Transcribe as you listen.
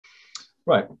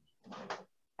Right.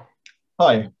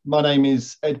 Hi, my name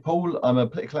is Ed Poole. I'm a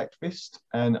political activist,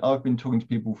 and I've been talking to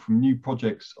people from new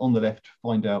projects on the left to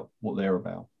find out what they're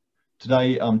about.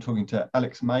 Today, I'm talking to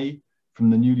Alex May from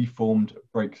the newly formed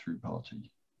Breakthrough Party.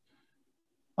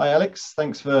 Hi, Alex.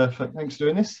 Thanks for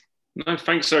doing this. No,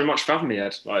 thanks so much for having me,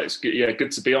 Ed. It's good, yeah,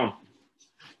 good to be on.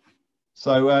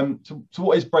 So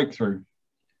what is Breakthrough?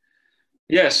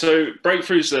 Yeah, so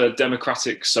Breakthrough's a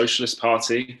democratic socialist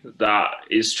party that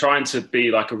is trying to be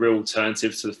like a real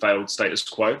alternative to the failed status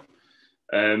quo.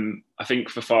 I think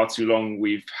for far too long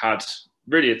we've had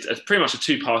really pretty much a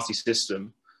two-party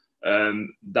system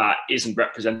that isn't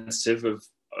representative of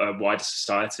wider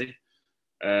society.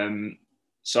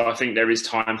 So I think there is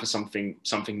time for something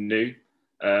new,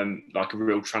 like a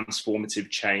real transformative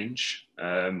change,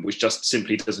 which just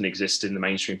simply doesn't exist in the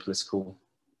mainstream political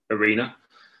arena.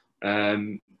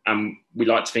 And we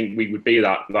like to think we would be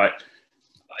that. Like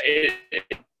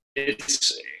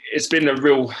it's been a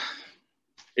real,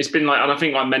 it's been like, and I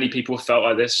think like many people have felt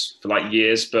like this for like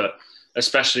years, but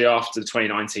especially after the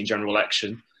 2019 general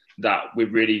election, that we're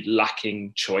really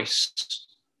lacking choice.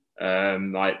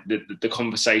 Like the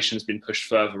conversation has been pushed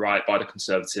further right by the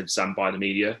Conservatives and by the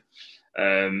media.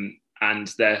 And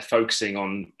they're focusing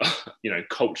on,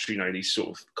 culture, these sort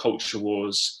of culture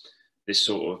wars, this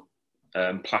sort of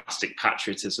plastic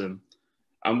patriotism.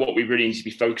 And what we really need to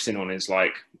be focusing on is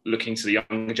like looking to the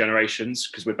younger generations,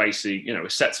 because we're basically, we're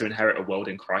set to inherit a world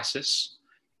in crisis.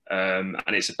 And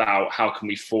it's about how can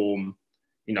we form,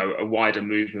 a wider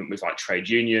movement with like trade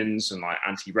unions and like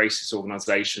anti-racist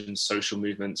organizations, social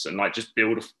movements, and like just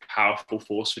build a powerful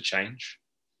force for change.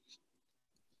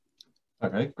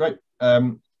 Okay, great.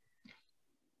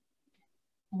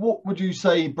 What would you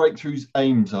say Breakthrough's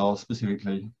aims are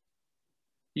specifically?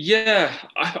 Yeah,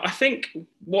 I think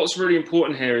what's really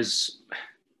important here is,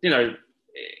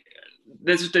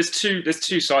 there's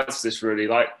two sides to this really.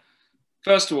 Like,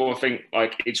 first of all, I think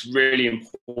like it's really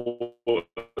important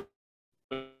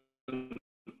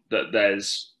that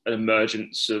there's an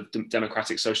emergence of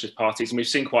democratic socialist parties, and we've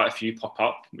seen quite a few pop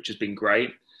up, which has been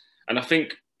great. And I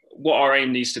think what our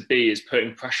aim needs to be is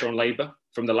putting pressure on Labour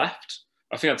from the left.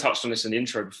 I think I touched on this in the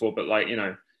intro before, but like,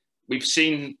 we've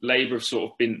seen Labour have sort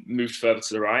of been moved further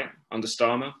to the right under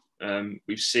Starmer.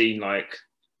 We've seen like,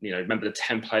 remember the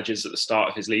 10 pledges at the start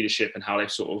of his leadership and how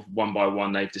they've sort of one by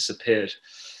one, they've disappeared.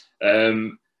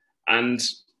 And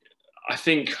I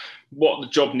think what the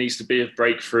job needs to be of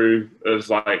Breakthrough, of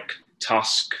like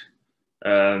Tusk,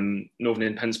 Northern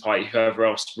Independence Party, whoever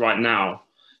else right now,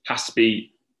 has to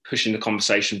be pushing the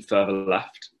conversation further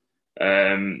left.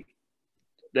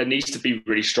 There needs to be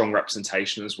really strong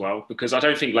representation as well, because I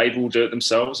don't think Labour will do it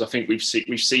themselves. I think we've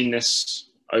seen this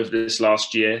over this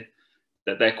last year,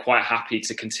 that they're quite happy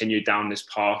to continue down this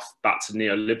path back to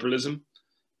neoliberalism,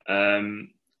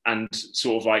 and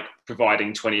sort of like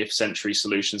providing 20th century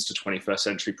solutions to 21st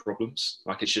century problems.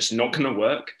 Like, it's just not going to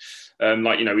work.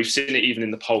 We've seen it even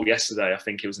in the poll yesterday. I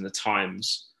think it was in the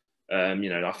Times.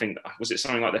 I think, was it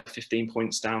something like they're 15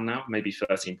 points down now, maybe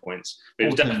 13 points, but it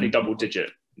was 14. definitely double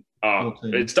digit.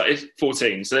 14. It's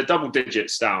 14, so they're double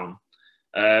digits down.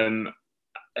 And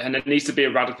there needs to be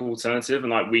a radical alternative,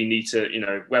 and like we need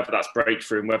to, whether that's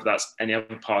Breakthrough and whether that's any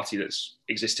other party that's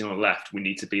existing on the left, we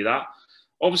need to be that.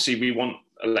 Obviously, we want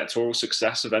electoral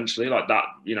success eventually, like that.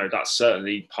 That's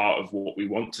certainly part of what we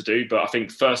want to do. But I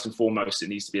think first and foremost, it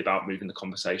needs to be about moving the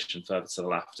conversation further to the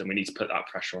left, and we need to put that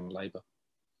pressure on Labour.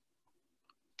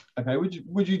 Okay,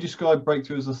 would you describe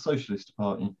Breakthrough as a socialist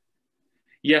party?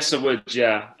 Yes, I would.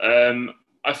 Yeah,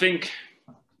 I think,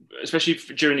 especially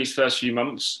during these first few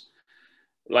months,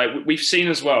 like we've seen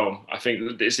as well. I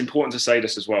think it's important to say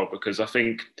this as well, because I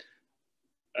think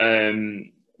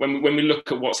when we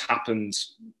look at what's happened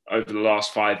over the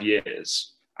last 5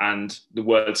 years and the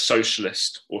word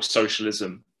socialist or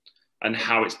socialism, and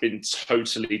how it's been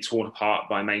totally torn apart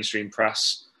by mainstream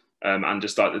press, and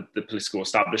just like the political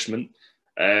establishment.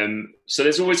 So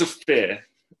there's always a fear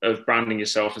of branding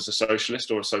yourself as a socialist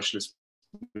or a socialist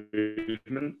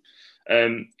movement.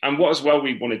 And what as well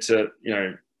we wanted to,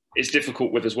 is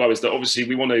difficult with as well, is that obviously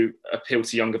we want to appeal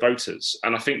to younger voters.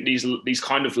 And I think these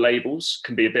kind of labels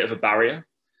can be a bit of a barrier,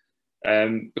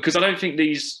 because I don't think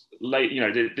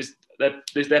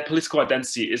their political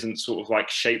identity isn't sort of like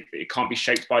shaped. It can't be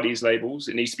shaped by these labels.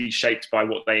 It needs to be shaped by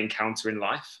what they encounter in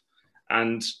life.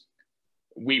 And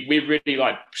we're really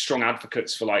like strong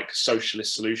advocates for like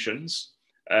socialist solutions,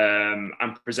 and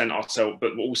present ourselves,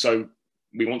 but also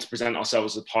we want to present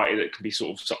ourselves as a party that can be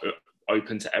sort of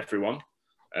open to everyone.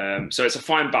 So it's a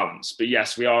fine balance, but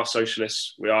yes, we are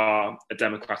socialists. We are a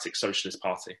democratic socialist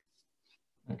party.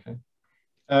 Okay.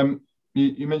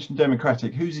 You mentioned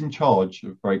democratic. Who's in charge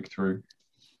of Breakthrough?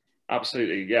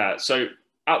 Absolutely, yeah. So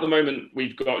at the moment,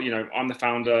 we've got, I'm the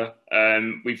founder.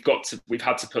 We've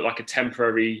had to put like a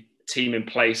temporary team in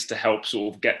place to help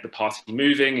sort of get the party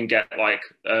moving and get like,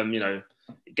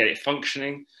 get it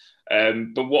functioning.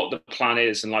 But what the plan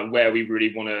is and like where we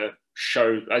really want to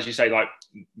show, as you say, like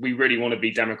we really want to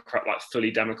be like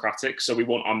fully democratic. So we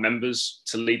want our members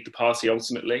to lead the party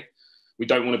ultimately. We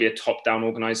don't want to be a top-down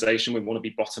organization. We want to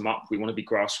be bottom-up. We want to be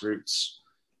grassroots.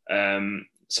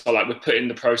 So like we're putting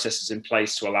the processes in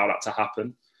place to allow that to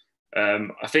happen.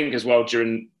 I think as well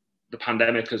during the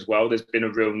pandemic as well, there's been a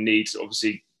real need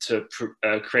obviously to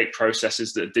create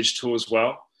processes that are digital as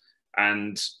well.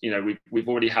 And we've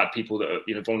already had people that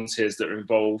are volunteers that are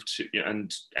involved,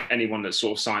 and anyone that's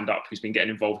sort of signed up who's been getting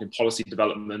involved in policy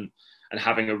development and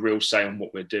having a real say on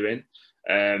what we're doing.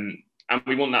 And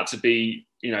we want that to be,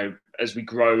 as we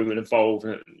grow and evolve,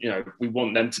 we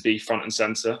want them to be front and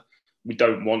center. We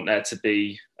don't want there to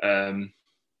be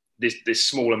this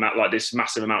small amount, like this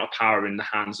massive amount of power in the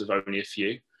hands of only a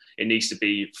few. It needs to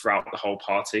be throughout the whole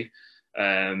party,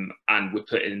 and we're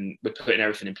putting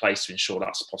everything in place to ensure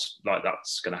that's possible, like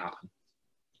that's going to happen.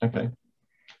 Okay,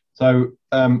 so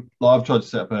I've tried to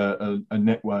set up a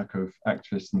network of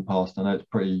activists in the past. I know it's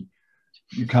pretty.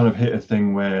 You kind of hit a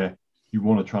thing where you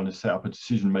want to try to set up a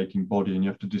decision-making body, and you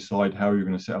have to decide how you're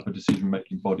going to set up a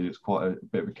decision-making body. It's quite a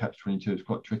bit of a catch-22. It's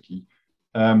quite tricky.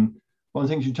 One of the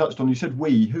things you touched on, you said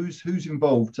we. Who's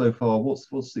involved so far? What's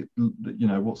the,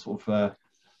 what sort of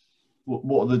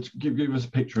what are the give us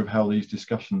a picture of how these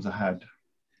discussions are had?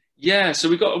 Yeah, so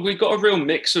we've got a real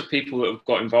mix of people that have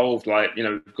got involved. Like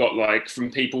we've got like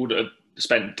from people that have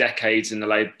spent decades in the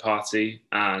Labour Party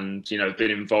and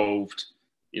been involved,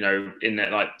 in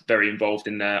their like very involved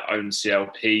in their own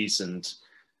CLPs and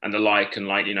the like, and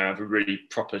like have a really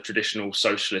proper traditional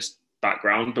socialist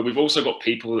background. But we've also got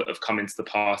people that have come into the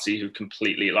party who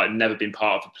completely like never been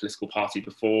part of a political party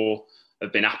before,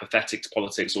 have been apathetic to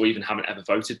politics, or even haven't ever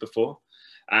voted before.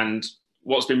 And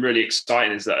what's been really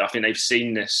exciting is that I think they've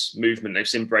seen this movement, they've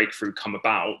seen Breakthrough come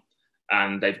about,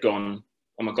 and they've gone,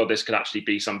 oh my God, this could actually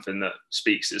be something that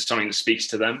speaks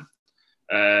to them.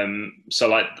 So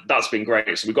like that's been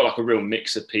great. So we've got like a real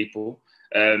mix of people.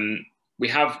 We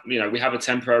have a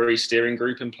temporary steering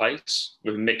group in place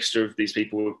with a mixture of these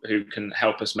people who can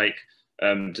help us make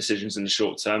decisions in the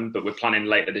short term. But we're planning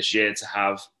later this year to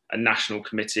have a national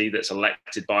committee that's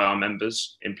elected by our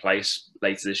members in place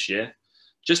later this year,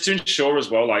 just to ensure as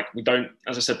well, like we don't,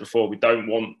 as I said before, we don't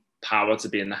want power to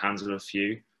be in the hands of a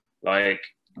few. Like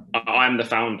I'm the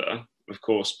founder, of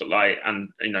course, but like, and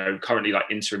currently like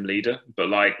interim leader, but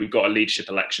like we've got a leadership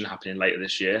election happening later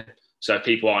this year. So if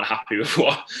people aren't happy with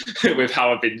with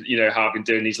how I've been, how I've been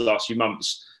doing these last few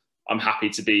months, I'm happy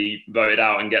to be voted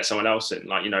out and get someone else in.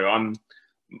 Like,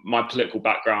 my political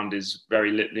background is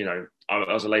very,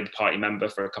 I was a Labour Party member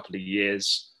for a couple of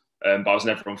years, but I was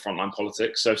never on frontline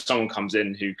politics. So if someone comes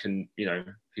in who can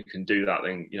do that,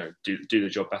 then, do the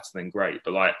job better, then great.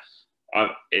 But like,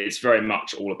 it's very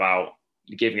much all about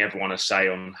giving everyone a say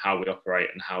on how we operate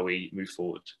and how we move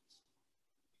forward.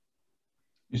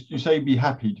 You say be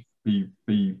happy to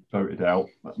be voted out.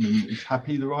 I mean, is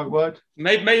happy the right word?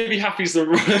 Maybe happy's the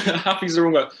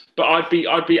wrong word. But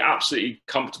I'd be absolutely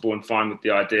comfortable and fine with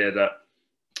the idea that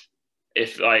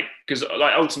if like, because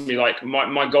like ultimately like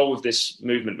my goal with this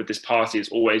movement, with this party, has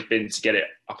always been to get it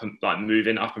up and like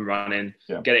moving, up and running,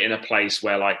 get it in a place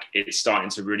where like it's starting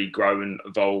to really grow and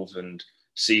evolve and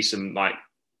see some like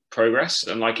progress,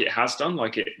 and like it has done.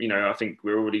 Like it, I think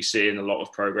we're already seeing a lot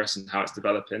of progress in how it's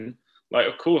developing. Like,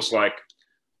 of course, like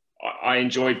I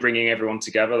enjoy bringing everyone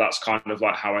together. That's kind of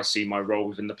like how I see my role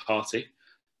within the party.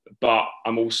 But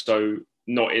I'm also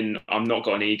I'm not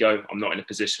got an ego. I'm not in a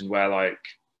position where like,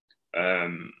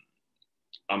 I'm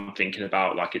thinking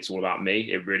about like it's all about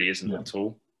me. It really isn't at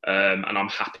all. And I'm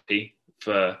happy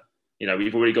for,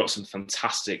 we've already got some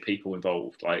fantastic people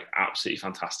involved, like absolutely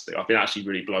fantastic. I've been actually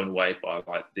really blown away by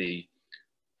like the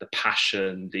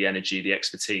passion, the energy, the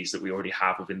expertise that we already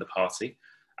have within the party.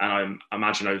 And I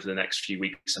imagine over the next few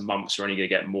weeks and months, we're only going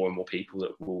to get more and more people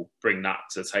that will bring that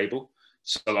to the table.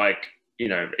 So like,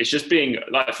 it's just being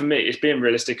like, for me, it's being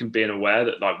realistic and being aware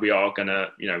that like we are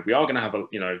gonna have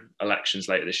elections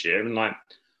later this year, and like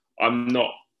I'm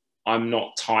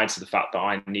not tied to the fact that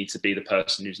I need to be the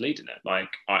person who's leading it. Like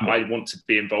I want to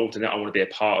be involved in it. I want to be a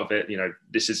part of it.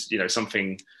 This is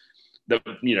something that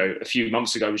a few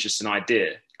months ago was just an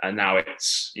idea, and now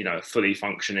it's a fully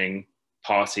functioning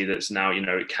party that's now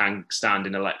it can stand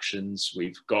in elections.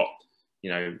 We've got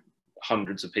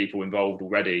hundreds of people involved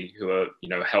already who are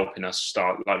helping us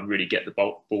start like really get the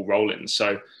ball rolling.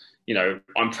 So you know,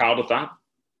 I'm proud of that.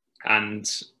 And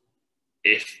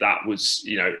if that was,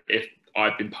 you know, if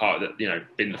I've been part of that, you know,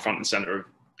 been the front and center of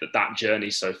that journey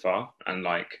so far, and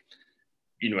like,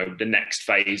 you know, the next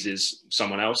phase is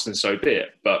someone else, then so be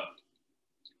it. But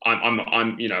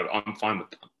you know, I'm fine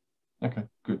with that. Okay,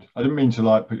 good. I didn't mean to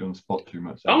like put you on the spot too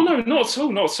much. Oh no, not at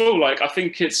all, not at all. Like, I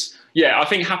think it's, yeah, I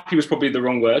think happy was probably the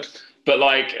wrong word, but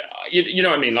like, you know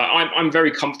what I mean? Like, I'm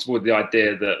very comfortable with the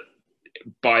idea that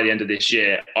by the end of this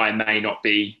year, I may not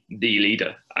be the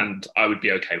leader, and I would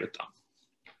be okay with that.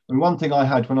 And one thing I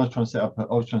had when I was trying to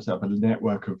set up a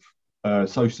network of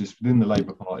socialists within the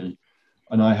Labour Party,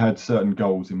 and I had certain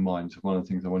goals in mind. So one of the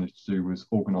things I wanted to do was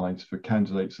organise for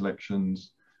candidate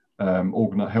selections,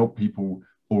 help people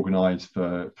organise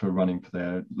for running for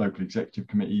their local executive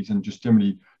committees, and just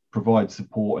generally provide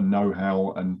support and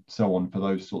know-how and so on for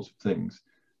those sorts of things.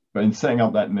 But in setting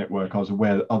up that network, I was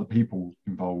aware that other people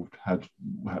involved had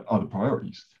other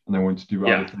priorities and they wanted to do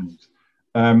other things.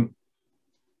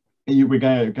 We're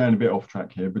going a bit off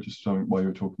track here, but just something while you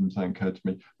were talking, something occurred to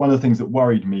me. One of the things that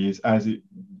worried me is as it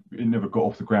never got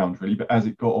off the ground really, but as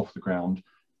it got off the ground,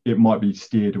 it might be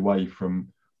steered away from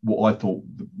what I thought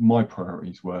my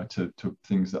priorities were to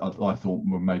things that I thought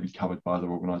were maybe covered by other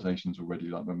organisations already,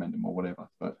 like Momentum or whatever.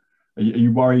 But are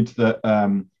you worried that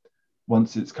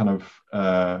once it's kind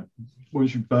of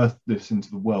once you birth this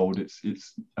into the world,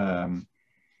 it's going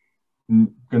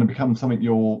to become something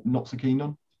you're not so keen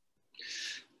on?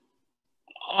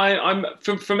 I'm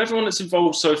from everyone that's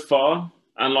involved so far,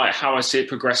 and like how I see it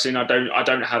progressing, I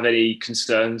don't have any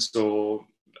concerns or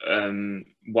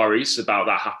worries about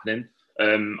that happening.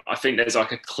 I think there's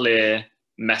like a clear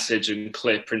message and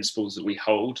clear principles that we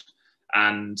hold,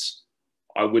 and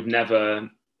I would never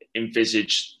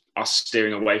envisage us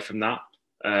steering away from that.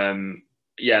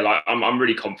 Yeah, like I'm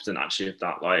really confident actually of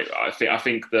that. Like I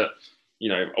think that, you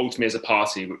know, ultimately as a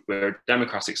party, we're a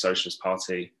democratic socialist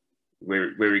party.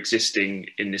 We're existing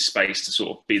in this space to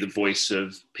sort of be the voice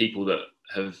of people that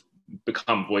have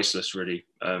become voiceless really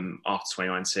after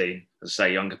 2019. As I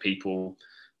say, younger people,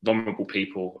 vulnerable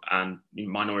people, and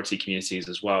minority communities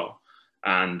as well.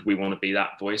 And we want to be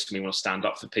that voice, and we want to stand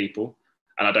up for people.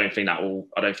 And I don't think that will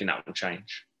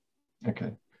change.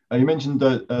 Okay. You mentioned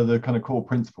the kind of core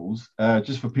principles.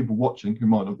 Just for people watching who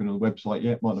might not have been on the website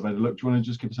yet, might not have had a look, do you want to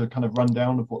just give us a kind of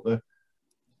rundown of what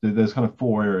there's kind of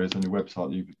 4 areas on your website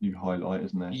that you highlight,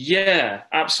 isn't there? Yeah,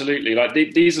 absolutely. Like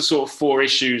these are sort of 4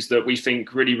 issues that we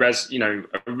think really are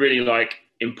really like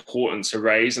important to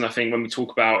raise. And I think when we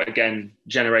talk about, again,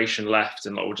 generation left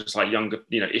and or just like younger,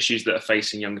 you know, issues that are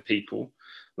facing younger people,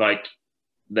 like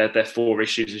they're 4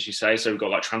 issues, as you say. So we've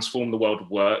got like transform the world of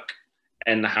work,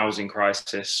 end the housing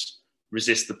crisis,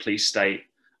 resist the police state,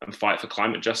 and fight for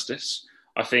climate justice.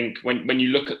 I think when you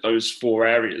look at those 4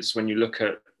 areas, when you look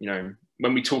at, you know,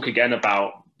 when we talk again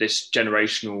about this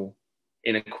generational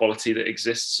inequality that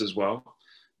exists as well,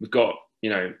 we've got, you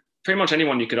know, pretty much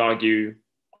anyone you could argue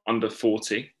under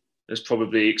 40 has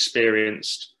probably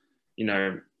experienced, you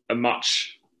know, a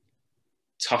much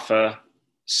tougher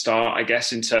start, I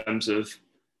guess, in terms of,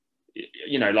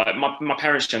 you know, like my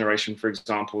parents' generation, for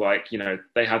example, like, you know,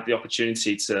 they had the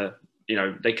opportunity to, you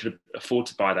know, they could afford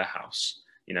to buy their house,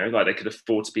 you know, like they could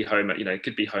afford to be you know,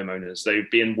 could be homeowners. They would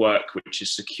be in work which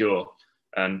is secure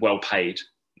and well paid.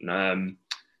 You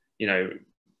know,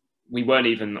 we weren't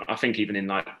even, I think even in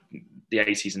like the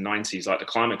 80s and 90s, like the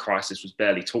climate crisis was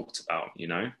barely talked about, you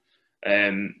know.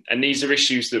 And these are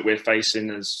issues that we're facing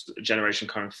as a generation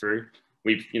coming through.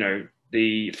 We've, you know,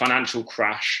 the financial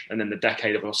crash and then the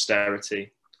decade of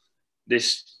austerity,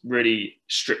 this really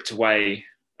stripped away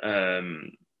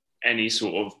any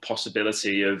sort of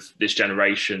possibility of this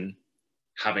generation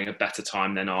having a better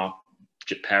time than our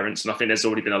parents. And I think there's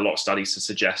already been a lot of studies to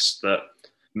suggest that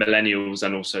millennials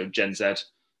and also Gen Z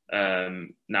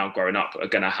now growing up are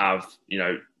going to have, you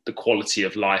know, the quality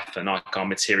of life and like our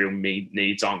material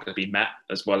needs aren't going to be met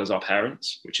as well as our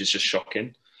parents, which is just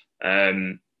shocking.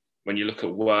 When you look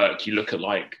at work, you look at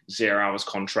like 0 hours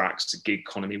contracts to gig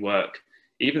economy work,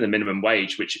 even the minimum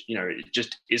wage, which, you know, it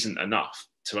just isn't enough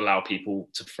to allow people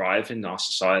to thrive in our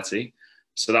society.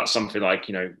 So that's something like,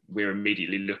 you know, we're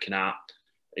immediately looking at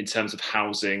in terms of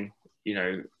housing. You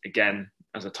know, again,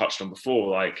 as I touched on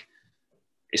before, like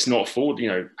it's not affordable, you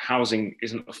know, housing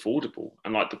isn't affordable.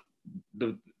 And like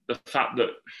the fact that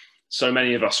so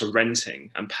many of us are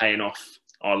renting and paying off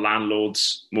our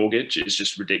landlord's mortgage is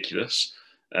just ridiculous.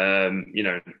 You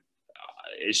know,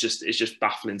 it's just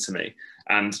baffling to me.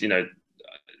 And, you know,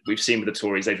 we've seen with the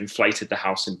Tories, they've inflated the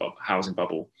housing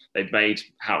bubble. They've made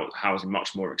housing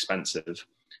much more expensive,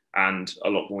 and a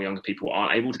lot more younger people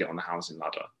aren't able to get on the housing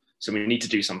ladder. So we need to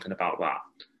do something about that.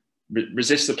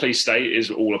 resist the police state is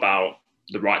all about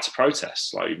the right to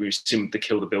protest. Like we've seen the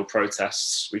Kill the Bill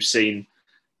protests. We've seen,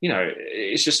 you know,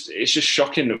 it's just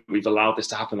shocking that we've allowed this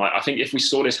to happen. Like I think if we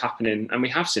saw this happening, and we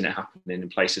have seen it happening in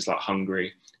places like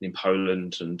Hungary, in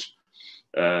Poland, and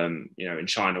you know, in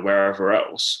China, wherever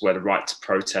else, where the right to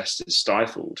protest is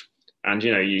stifled, and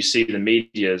you know, you see the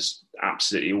media's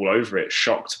absolutely all over it,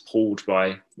 shocked, appalled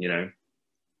by, you know,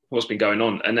 what's been going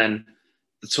on, and then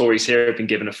the Tories here have been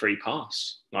given a free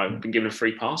pass. Like, been given a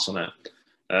free pass on it.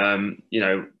 You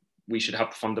know, we should have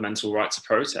the fundamental right to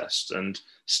protest and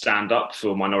stand up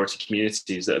for minority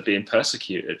communities that are being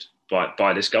persecuted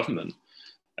by this government.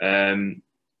 And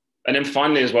then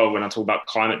finally, as well, when I talk about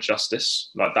climate justice,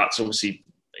 like that's obviously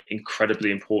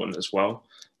incredibly important as well.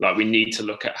 Like we need to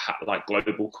look at like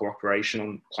global cooperation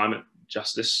on climate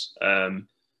justice and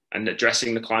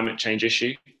addressing the climate change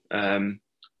issue.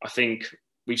 I think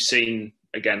we've seen,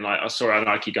 again, like, sorry, I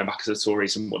know I keep going back to the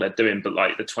Tories and what they're doing, but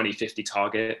like the 2050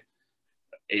 target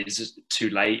is too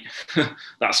late.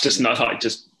 That's just not like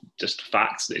just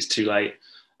facts. It's too late.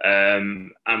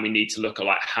 And we need to look at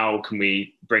like how can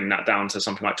we bring that down to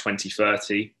something like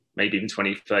 2030, maybe even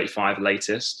 2035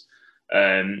 latest.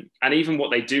 And even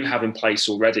what they do have in place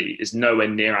already is nowhere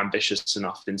near ambitious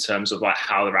enough in terms of like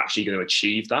how they're actually going to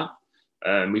achieve that.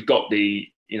 We've got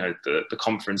the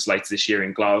conference later this year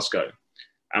in Glasgow,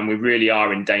 and we really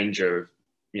are in danger of,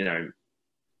 you know,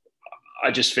 I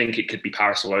just think it could be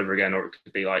Paris all over again, or it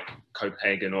could be like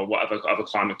Copenhagen or whatever other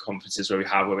climate conferences where we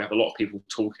have a lot of people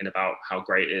talking about how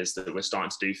great it is that we're starting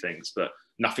to do things, but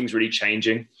nothing's really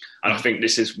changing. And I think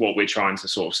this is what we're trying to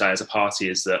sort of say as a party,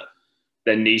 is that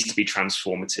there needs to be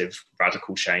transformative,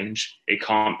 radical change. It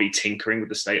can't be tinkering with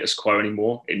the status quo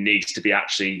anymore. It needs to be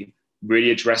actually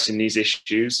really addressing these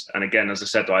issues. And again, as I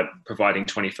said, like providing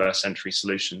 21st century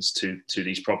solutions to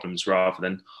these problems rather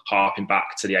than harping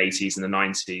back to the 80s and the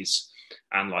 90s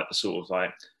and like the sort of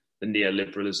like the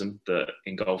neoliberalism that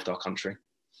engulfed our country.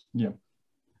 Yeah.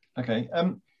 Okay.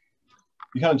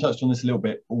 You kind of touched on this a little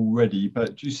bit already,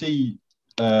 but do you see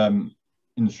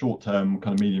in the short term,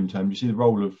 kind of medium term, do you see the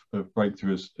role of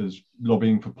Breakthrough as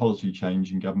lobbying for policy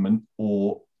change in government,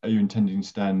 or are you intending to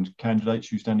stand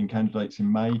candidates? Are you standing candidates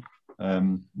in May? How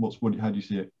do you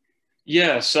see it?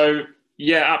 Yeah, so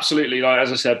yeah, absolutely. Like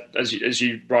as I said, as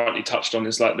you rightly touched on,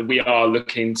 is like that we are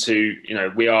looking to, you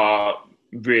know, we are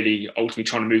really ultimately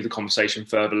trying to move the conversation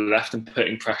further left and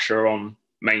putting pressure on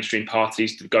mainstream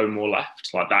parties to go more left.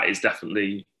 Like that is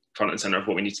definitely front and center of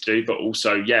what we need to do. But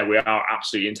also, yeah, we are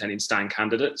absolutely intending to stand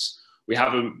candidates.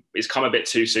 It's come a bit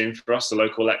too soon for us, the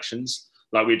local elections.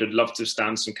 Like we'd love to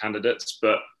stand some candidates,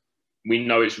 but we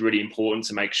know it's really important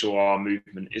to make sure our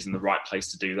movement is in the right place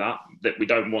to do that. That we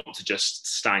don't want to just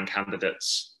stand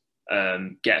candidates,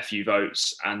 get a few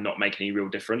votes and not make any real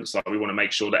difference. Like we want to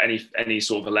make sure that any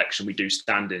sort of election we do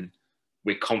stand in,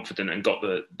 we're confident and got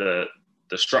the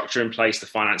structure in place, the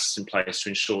finances in place to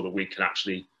ensure that we can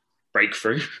actually break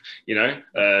through, you know.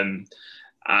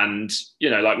 And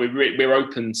you know, like we're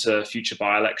open to future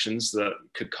by-elections that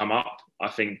could come up. I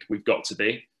think we've got to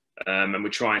be. And we're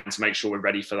trying to make sure we're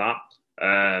ready for that,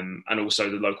 and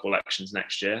also the local elections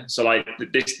next year. So like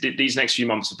these next few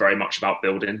months are very much about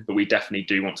building, but we definitely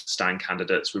do want to stand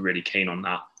candidates. We're really keen on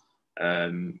that.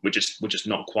 We're just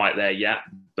not quite there yet,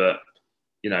 but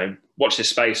you know, watch this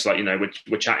space. Like, you know,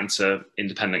 we're chatting to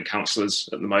independent councillors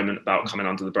at the moment about coming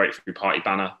under the Breakthrough Party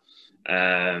banner,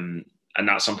 and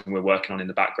that's something we're working on in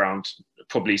the background.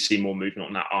 Probably see more movement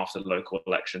on that after the local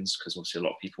elections, because obviously a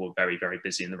lot of people are very, very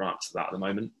busy in the run up to that at the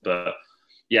moment. But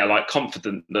yeah, like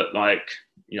confident that, like,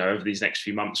 you know, over these next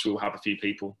few months we'll have a few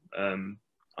people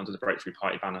under the Breakthrough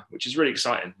Party banner, which is really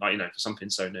exciting, like, you know, for something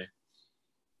so new.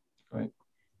 Great.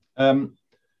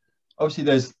 Obviously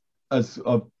there's, as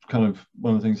I've kind of,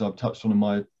 one of the things I've touched on in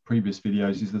my previous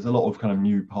videos is there's a lot of kind of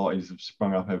new parties have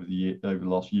sprung up over the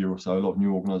last year or so, a lot of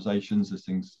new organisations. There's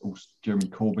things, Jeremy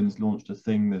Corbyn's launched a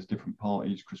thing, there's different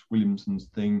parties, Chris Williamson's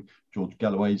thing, George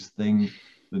Galloway's thing,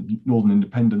 the Northern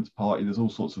Independence Party, there's all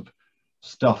sorts of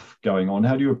stuff going on.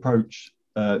 How do you approach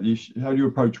the issue? How do you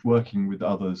approach working with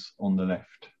others on the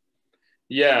left?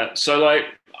 Yeah, so like,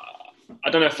 I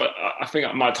don't know if I think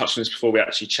I might have touched on this before we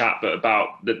actually chat, but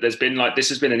about that there's been like, this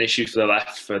has been an issue for the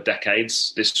left for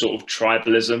decades, this sort of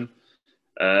tribalism,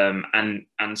 and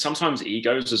sometimes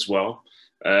egos as well,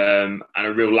 and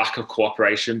a real lack of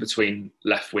cooperation between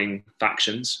left-wing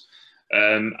factions.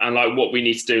 And like what we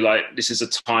need to do, like this is a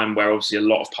time where obviously a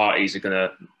lot of parties are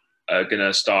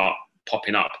gonna start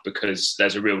popping up because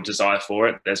there's a real desire for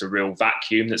it. There's a real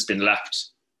vacuum that's been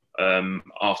left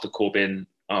after Corbyn.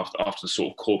 After the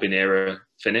sort of Corbyn era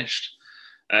finished.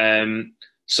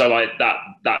 So like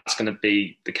that's going to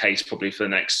be the case probably for the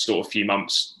next sort of few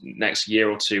months, next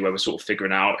year or two, where we're sort of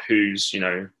figuring out who's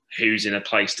in a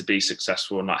place to be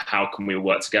successful and like how can we all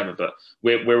work together. But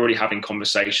we're already having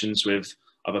conversations with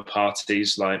other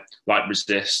parties like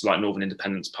Resist, like Northern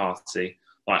Independence Party,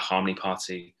 like Harmony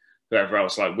Party, whoever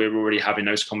else. Like we're already having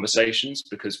those conversations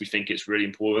because we think it's really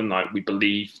important. Like we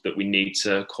believe that we need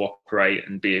to cooperate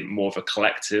and be more of a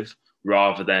collective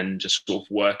rather than just sort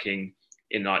of working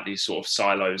in like these sort of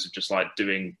silos of just like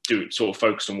doing sort of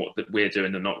focused on what we're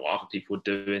doing and not what other people are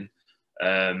doing.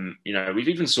 We've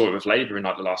even saw it with Labour in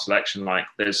like the last election. Like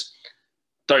don't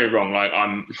get me wrong, like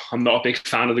I'm not a big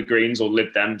fan of the Greens or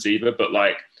Lib Dems either, but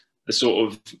like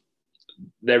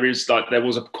there was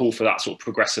a call for that sort of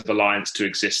progressive alliance to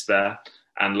exist there,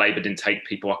 and Labour didn't take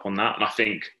people up on that. And I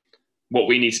think what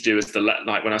we need to do is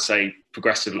like when I say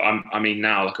progressive, I mean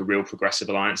now like a real progressive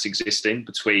alliance existing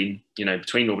between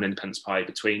Northern Independence Party,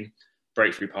 between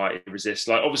Breakthrough Party, Resist.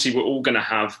 Like obviously we're all going to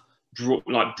have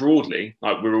broadly,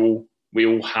 like we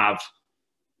all have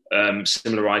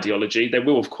similar ideology. There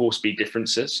will of course be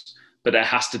differences, but there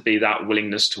has to be that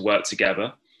willingness to work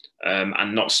together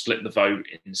and not split the vote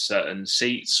in certain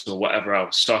seats or whatever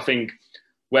else. So I think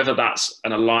whether that's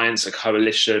an alliance, a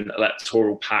coalition,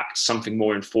 electoral pact, something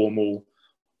more informal,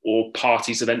 or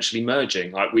parties eventually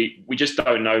merging, like we just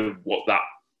don't know what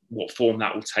form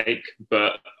that will take.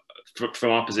 But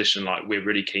from our position, like we're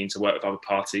really keen to work with other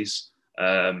parties,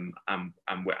 and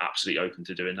we're absolutely open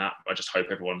to doing that. I just hope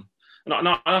everyone, and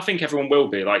I think everyone will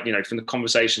be, like from the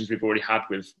conversations we've already had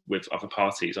with other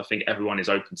parties, I think everyone is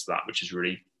open to that, which is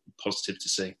really positive to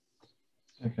see.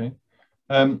 Okay.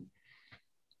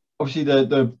 Obviously,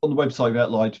 the on the website you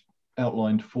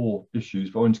outlined 4 issues,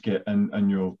 but I want to get and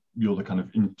you're the kind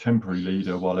of temporary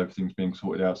leader while everything's being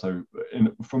sorted out. So,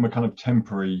 from a kind of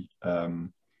temporary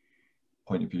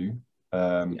point of view,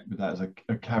 with that as a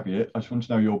caveat, I just want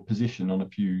to know your position on a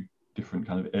few different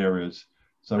kind of areas.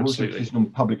 So, what's your position on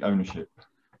public ownership?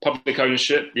 Public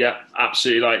ownership, yeah,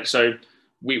 absolutely. Like so,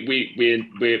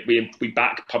 we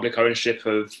back public ownership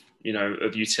of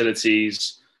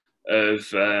utilities, of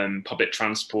public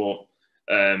transport,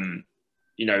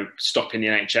 stopping the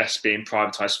NHS being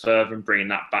privatised further and bringing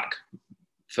that back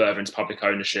further into public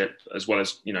ownership, as well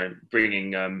as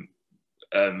bringing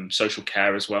social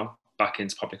care as well back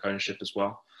into public ownership as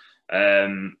well.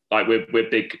 Like we're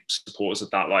big supporters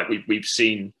of that. Like we've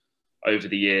seen over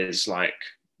the years like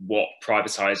what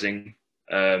privatising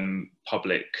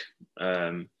public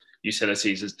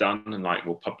utilities has done, and like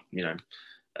what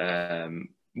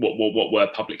were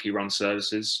publicly run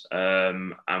services,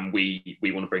 and we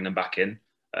want to bring them back in.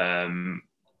 No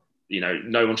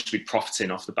one should be profiting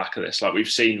off the back of this. Like we've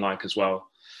seen, like as well.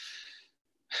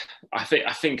 I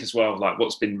think as well, like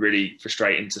what's been really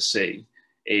frustrating to see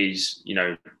is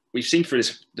we've seen through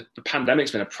this, the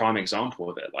pandemic's been a prime example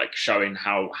of it, like showing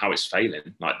how it's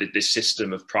failing. Like this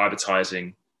system of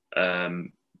privatizing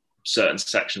certain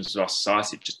sections of our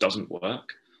society just doesn't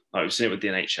work. Like we've seen it with the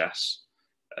NHS.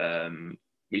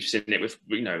 We've seen it with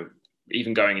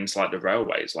even going into like the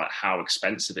railways, like how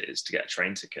expensive it is to get a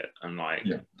train ticket, and like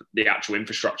the actual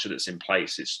infrastructure that's in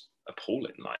place is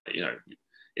appalling. Like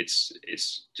it's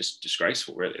just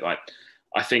disgraceful, really. Like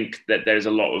I think that there's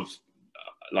a lot of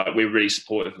like we're really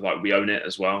supportive of like We Own It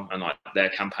as well, and like their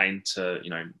campaign to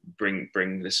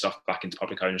bring this stuff back into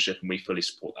public ownership, and we fully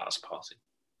support that as a party.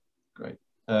 Great.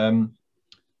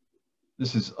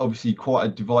 This is obviously quite a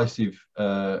divisive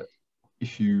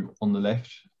issue on the left,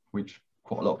 which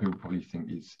quite a lot of people probably think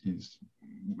is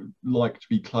like to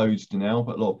be closed now,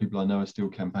 but a lot of people I know are still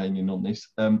campaigning on this.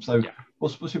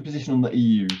 What's your position on the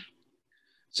EU?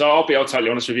 So I'll be totally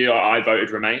honest with you. I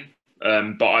voted Remain,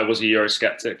 but I was a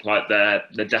Eurosceptic. Like there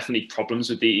are definitely problems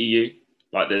with the EU.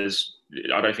 Like I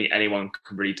don't think anyone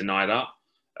can really deny that.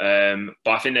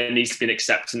 But I think there needs to be an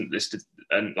acceptance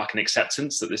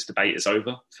that this debate is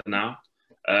over for now.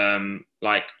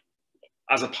 Like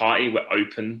as a party, we're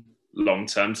open long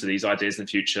term to these ideas in the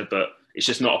future, but it's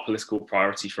just not a political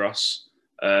priority for us.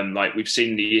 Like we've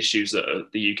seen the issues that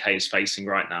the UK is facing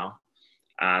right now,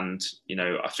 and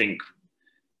I think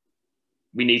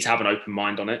we need to have an open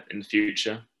mind on it in the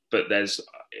future. But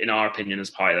in our opinion as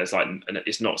a party,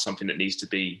 it's not something that needs to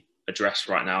be addressed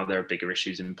right now. There are bigger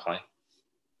issues in play.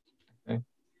 Okay.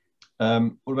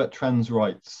 What about trans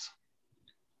rights?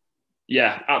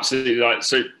 Yeah, absolutely. Like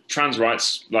so, trans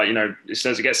rights, like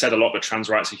it gets said a lot, but trans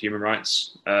rights are human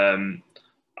rights.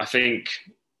 I think,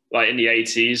 like in the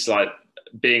 80s, like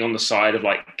being on the side of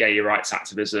like gay rights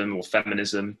activism or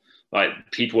feminism, like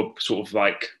people were sort of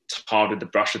like tarred with the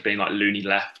brush of being like loony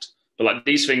left. But like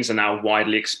these things are now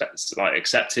widely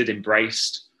accepted,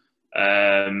 embraced.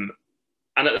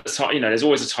 and at the time, there's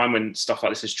always a time when stuff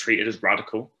like this is treated as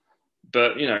radical,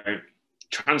 but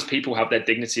trans people have their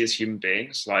dignity as human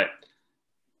beings. Like,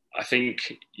 I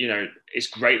think it's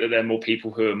great that there are more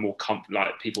people who are more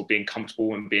people being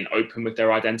comfortable and being open with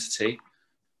their identity.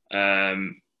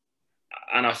 And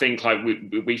I think like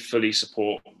we fully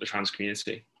support the trans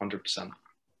community, 100%.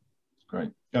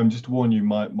 Great. Just to warn you,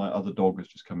 my other dog has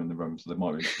just come in the room, so there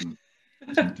might be some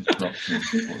disruption.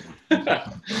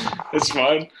 It's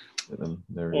fine.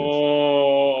 There he is.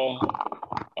 Oh,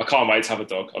 I can't wait to have a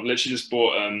dog. I've literally just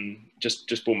bought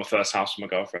just bought my first house for my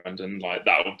girlfriend, and like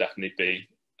that will definitely be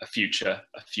a future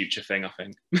thing, I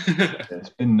think. Yeah, it's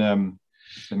been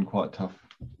quite tough.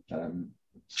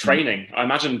 Training. I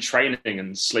imagine training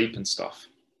and sleep and stuff.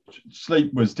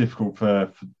 Sleep was difficult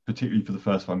particularly for the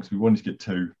first one, because we wanted to get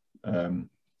two.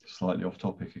 Slightly off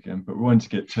topic again, but we wanted to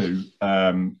get two,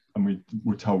 and we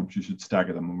were told you should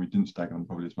stagger them, and we didn't stagger them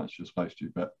probably as much as you're supposed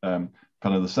to. But kind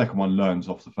of the second one learns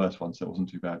off the first one, so it wasn't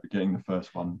too bad. But getting the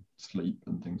first one sleep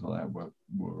and things like that were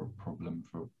a problem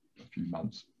for a few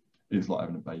months. It's like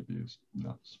having a baby, is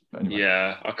nuts. But anyway,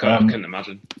 yeah, I couldn't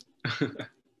imagine.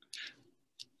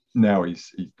 Now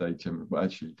he's dating, but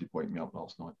actually he did wake me up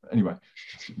last night. But anyway,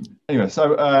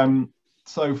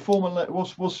 so former,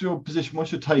 what's your position?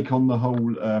 What's your take on the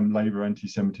whole Labour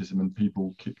anti-Semitism and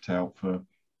people kicked out for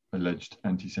alleged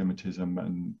anti-Semitism,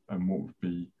 and what would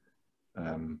be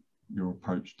your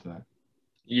approach to that?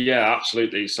 Yeah,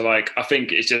 absolutely. So like, I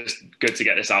think it's just good to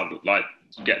get this out, like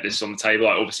get this on the table.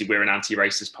 Like, obviously we're an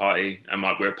anti-racist party, and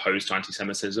like we're opposed to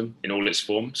anti-Semitism in all its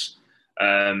forms.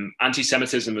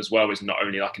 Anti-Semitism as well is not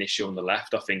only like an issue on the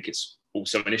left, I think it's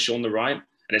also an issue on the right.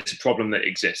 And it's a problem that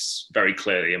exists very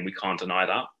clearly, and we can't deny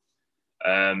that.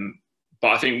 But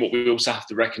I think what we also have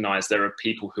to recognise, there are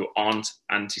people who aren't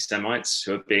anti-Semites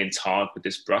who are being tarred with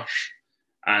this brush.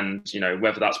 And,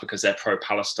 whether that's because they're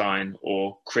pro-Palestine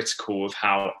or critical of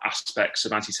how aspects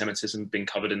of anti-Semitism have been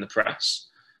covered in the press.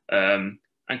 And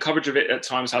coverage of it at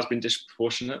times has been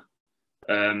disproportionate.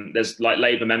 There's like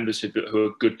Labour members who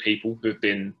are good people who have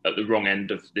been at the wrong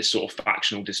end of this sort of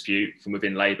factional dispute from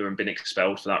within Labour and been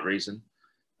expelled for that reason.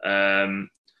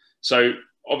 So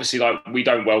obviously, like, we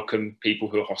don't welcome people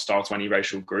who are hostile to any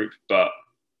racial group, but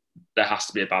there has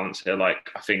to be a balance here. Like,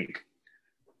 I think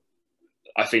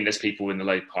there's people in the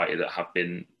Labour Party that have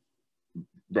been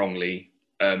wrongly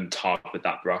tarred with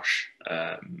that brush.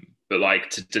 But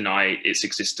like, to deny its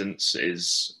existence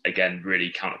is, again,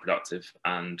 really counterproductive.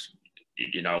 And,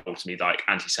 ultimately, like,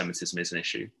 anti-Semitism is an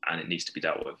issue and it needs to be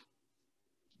dealt with.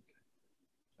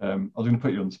 I was going to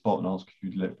put you on the spot and ask if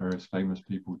you'd let various famous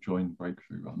people join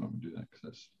Breakthrough. I'm not going to do that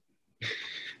because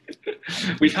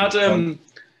that's... We've had,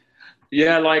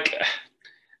 yeah, like,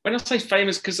 when I say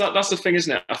famous, because that's the thing,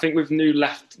 isn't it? I think with new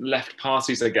left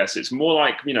parties, I guess, it's more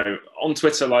like, on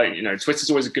Twitter, like,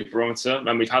 Twitter's always a good barometer.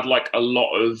 And we've had like a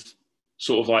lot of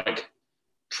sort of like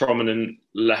prominent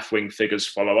left-wing figures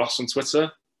follow us on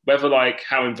Twitter. Whether like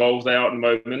how involved they are at the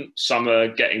moment, some are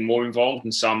getting more involved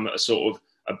and some are sort of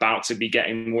about to be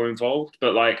getting more involved,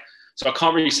 but like, so I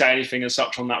can't really say anything as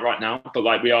such on that right now, but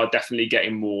like, we are definitely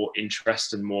getting more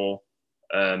interest and more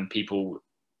people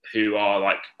who are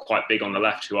like quite big on the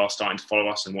left who are starting to follow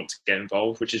us and want to get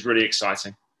involved, which is really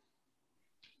exciting.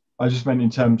 I just meant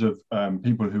in terms of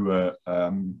people who are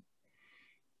I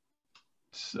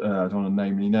don't want to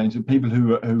name any names, but people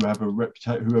who have a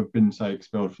reputation, who have been, say,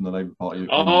 expelled from the Labour Party.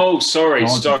 Oh, sorry. No,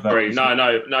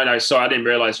 sorry, I didn't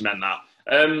realise you meant that.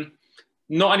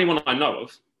 Not anyone I know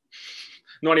of.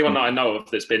 Not anyone that I know of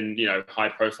that's been, high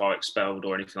profile expelled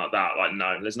or anything like that. Like,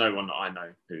 no, there's no one that I know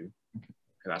who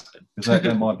has been. Because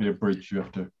that might be a bridge you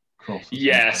have to cross.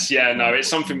 Yes, yeah, no, it's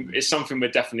something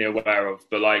we're definitely aware of.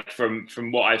 But like from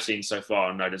what I've seen so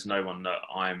far, no, there's no one that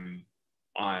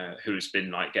who's been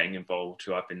like getting involved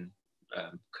who I've been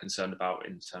concerned about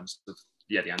in terms of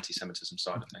the anti-Semitism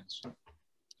side of things.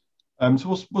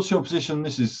 So what's your position?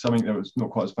 This is something that was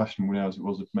not quite as fashionable now as it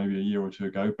was maybe a year or two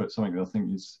ago, but something that I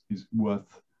think is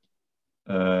worth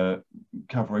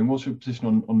covering. What's your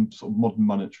position on sort of modern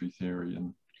monetary theory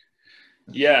and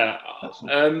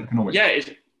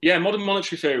modern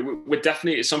monetary theory? We're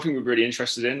definitely, it's something we're really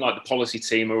interested in. Like, the policy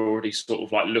team are already sort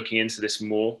of like looking into this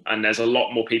more, and there's a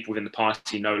lot more people within the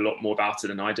party know a lot more about it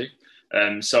than I do.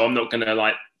 So I'm not going to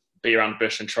like be around the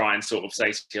bush and try and sort of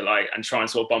say to you like, and try and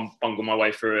sort of bungle my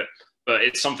way through it. But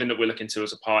it's something that we're looking to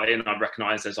as a party, and I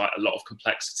recognise there's like a lot of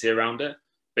complexity around it.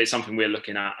 But it's something we're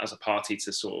looking at as a party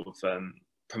to sort of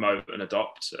promote and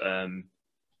adopt. I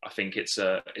think it's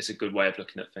a good way of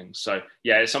looking at things. So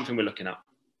yeah, it's something we're looking at.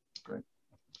 Great.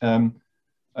 And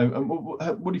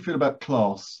what do you feel about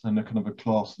class and a kind of a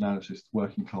class analysis,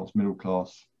 working class, middle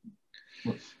class?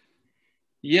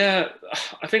 Yeah,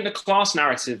 I think the class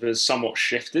narrative has somewhat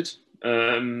shifted.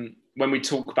 When we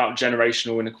talk about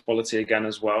generational inequality again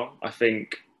as well, I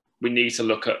think we need to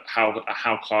look at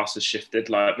how class has shifted.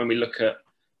 Like when we look at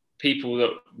people that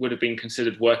would have been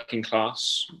considered working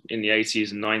class in the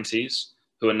 80s and 90s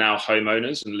who are now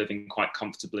homeowners and living quite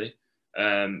comfortably.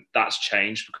 That's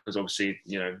changed because obviously,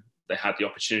 they had the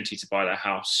opportunity to buy their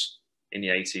house in the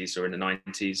 80s or in the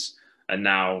 90s. And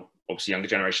now obviously younger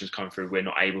generations come through, we're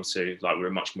not able to, like we're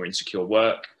much more insecure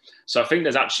work. So I think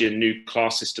there's actually a new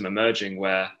class system emerging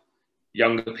where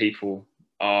younger people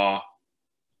are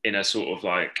in a sort of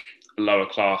like lower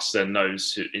class than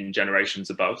those in generations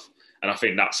above. And I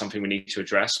think that's something we need to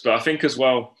address. But I think as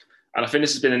well, and I think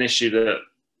this has been an issue that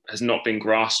has not been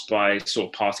grasped by sort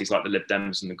of parties like the Lib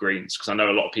Dems and the Greens, because I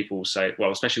know a lot of people will say,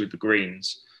 well, especially with the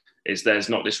Greens, is there's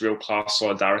not this real class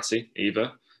solidarity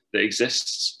either that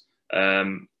exists.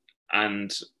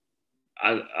 And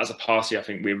as a party, I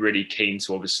think we're really keen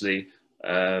to obviously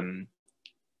to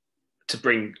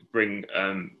bring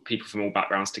people from all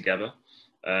backgrounds together.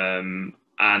 And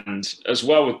as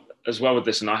well with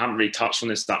this, and I haven't really touched on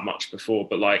this that much before,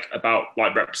 but like about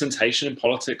like representation in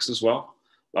politics as well.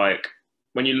 Like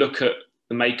when you look at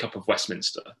the makeup of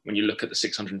Westminster, when you look at the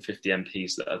 650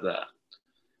 MPs that are there,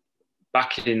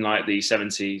 back in like the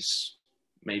 70s,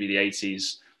 maybe the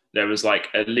 80s, there was like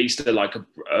at least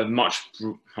a much,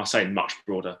 I say much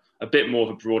broader, a bit more of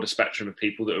a broader spectrum of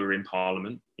people that were in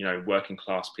Parliament, working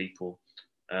class people,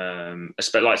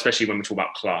 especially when we talk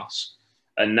about class.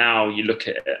 And now you look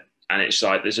at it and it's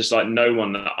like, there's just like no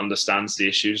one that understands the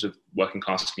issues of working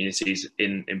class communities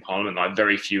in Parliament, like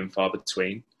very few and far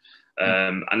between.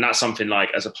 And that's something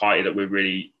like as a party that we're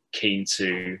really keen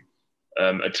to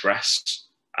address.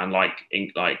 And like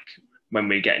when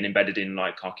we're getting embedded in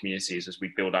like our communities as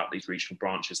we build out these regional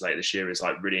branches later this year, is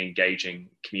like really engaging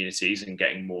communities and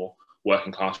getting more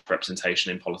working class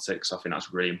representation in politics. I think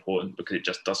that's really important because it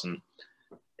just doesn't,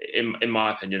 in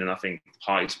my opinion, and I think the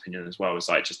party's opinion as well, is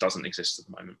like it just doesn't exist at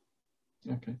the moment.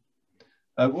 Okay.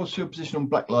 What's your position on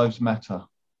Black Lives Matter?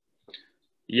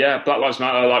 Yeah, Black Lives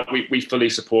Matter. Like we fully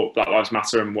support Black Lives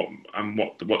Matter and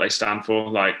what they stand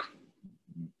for. Like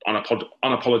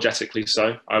unapologetically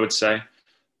so, I would say.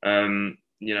 A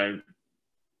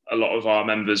lot of our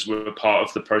members were part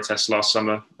of the protests last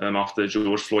summer after the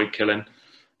George Floyd killing.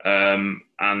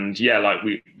 And yeah, like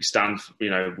we stand,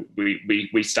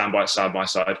 we stand by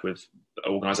side with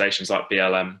organisations like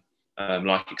BLM,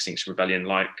 like Extinction Rebellion,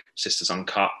 like Sisters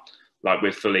Uncut. Like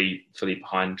we're fully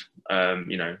behind,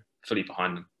 fully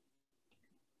behind them.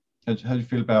 How do you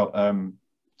feel about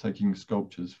taking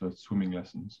sculptures for swimming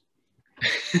lessons?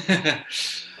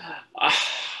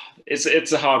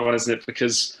 It's a hard one, isn't it?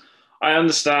 Because I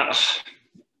understand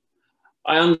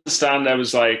there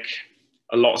was like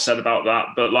a lot said about that,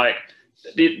 but like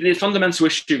the fundamental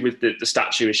issue with the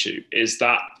statue issue is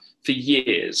that for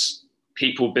years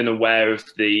people have been aware of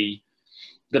the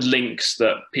links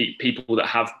that people that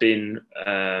have been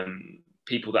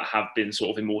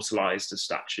sort of immortalized as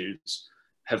statues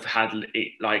have had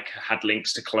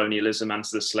links to colonialism and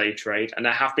to the slave trade, and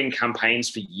there have been campaigns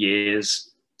for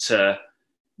years to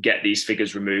get these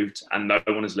figures removed, and no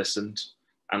one has listened.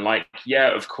 And like,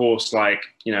 yeah, of course, like,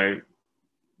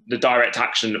 the direct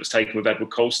action that was taken with Edward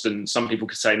Colston, some people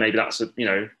could say maybe that's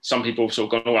some people have sort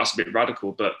of gone, oh, that's a bit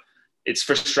radical, but it's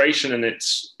frustration and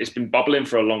it's been bubbling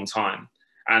for a long time.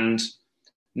 And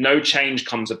no change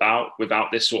comes about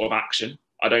without this sort of action.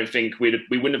 I don't think we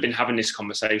wouldn't have been having this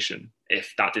conversation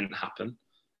if that didn't happen.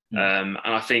 And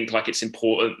I think like it's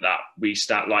important that we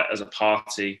start, like as a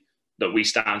party, that we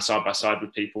stand side by side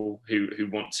with people who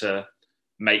want to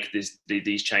make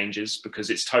these changes, because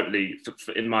it's totally,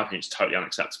 in my opinion, it's totally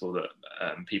unacceptable that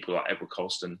people like Edward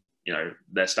Colston,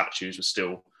 their statues were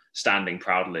still standing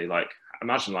proudly. Like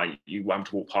imagine like you want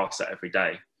to walk past that every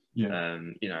day,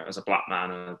 as a black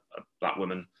man and a black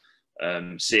woman,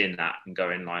 seeing that and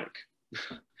going like,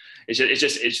 it's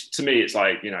to me, it's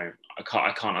like,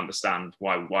 I can't understand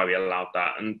why we allowed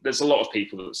that. And there's a lot of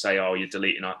people that say, oh, you're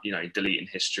deleting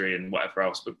history and whatever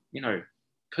else, but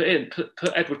put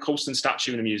Edward Colston's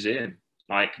statue in a museum,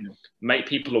 like make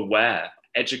people aware,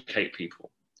 educate people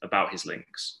about his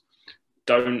links.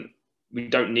 We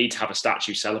don't need to have a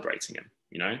statue celebrating him,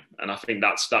 and I think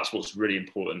that's what's really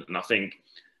important. And I think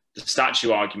the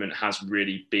statue argument has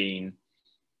really been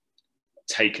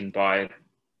taken by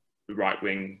the right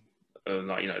wing,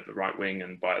 the right wing,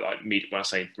 and by like media. When I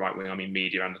say right wing, I mean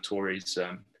media and the Tories,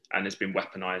 and it's been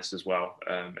weaponized as well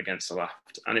against the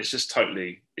left. And it's just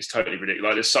totally ridiculous.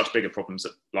 Like there's such bigger problems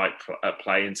at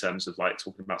play in terms of like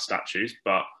talking about statues,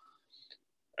 but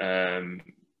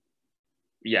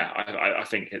yeah, I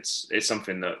think it's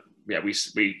something that we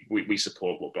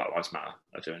support what Black Lives Matter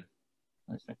are doing.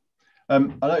 Okay. I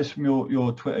noticed from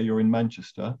your Twitter you're in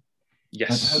Manchester. And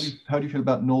Yes. how do you feel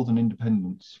about Northern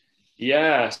independence?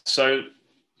 Yeah. So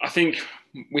I think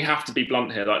we have to be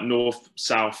blunt here. Like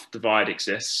North-South divide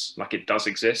exists. Like it does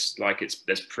exist. Like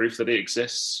there's proof that it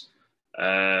exists.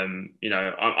 I'm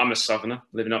a Southerner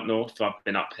living up north. I've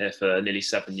been up here for nearly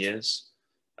 7 years.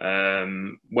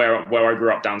 Where I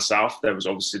grew up down south, there was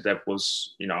I was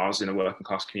in a working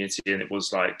class community, and it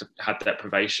was like had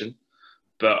deprivation.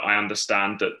 But I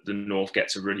understand that the North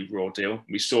gets a really raw deal.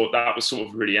 We saw that was sort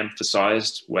of really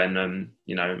emphasised when,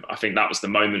 I think that was the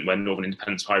moment when Northern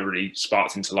Independence Party really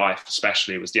sparked into life.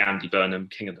 Especially it was the Andy Burnham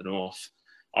King of the North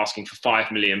asking for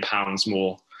 £5 million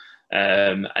more,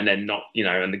 and then not,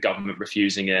 and the government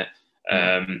refusing it.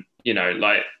 I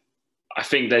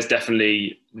think there's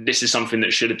definitely, this is something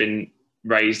that should have been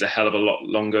raised a hell of a lot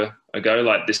longer ago.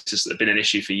 Like this has been an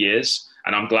issue for years,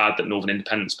 and I'm glad that Northern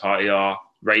Independence Party are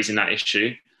raising that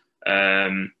issue.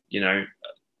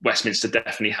 Westminster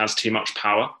definitely has too much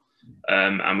power,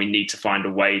 and we need to find a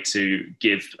way to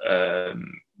give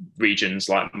regions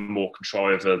like more control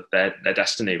over their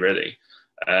destiny. Really,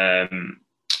 I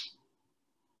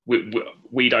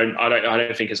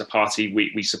don't think as a party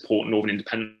we support Northern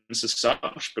independence as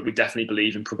such, but we definitely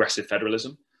believe in progressive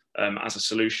federalism as a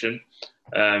solution.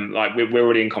 We're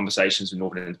already in conversations with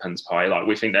Northern Independence Party. Like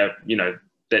we think they've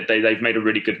made a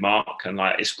really good mark, and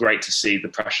like it's great to see the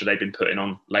pressure they've been putting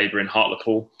on Labour in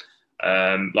Hartlepool.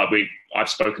 I've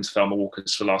spoken to Thelma Walker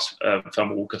for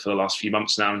the last few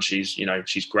months now, and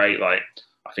she's great. Like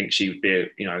I think she would be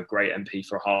a great MP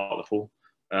for Hartlepool,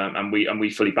 and we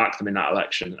fully back them in that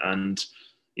election. And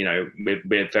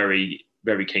we're very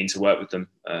very keen to work with them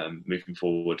moving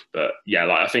forward. But yeah,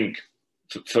 like I think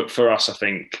for us, I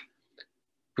think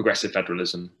progressive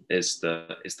federalism is the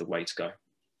way to go.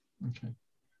 Okay.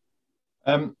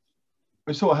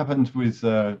 It sort of happened with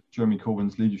Jeremy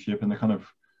Corbyn's leadership and the kind of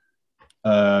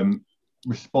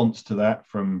response to that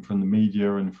from the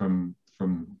media and from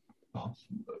a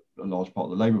large part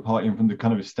of the Labour Party and from the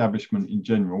kind of establishment in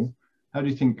general. How do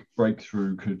you think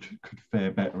Breakthrough could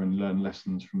fare better and learn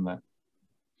lessons from that?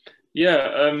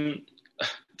 Yeah,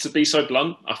 to be so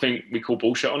blunt, I think we call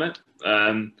bullshit on it.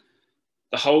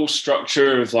 The whole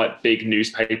structure of like big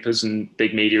newspapers and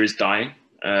big media is dying.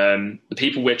 The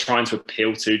people we're trying to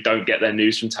appeal to don't get their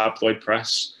news from tabloid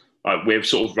press. Like we're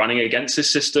sort of running against this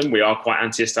system. We are quite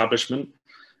anti-establishment.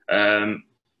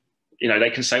 They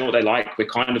can say what they like. We're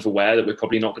kind of aware that we're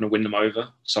probably not going to win them over.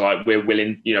 So like we're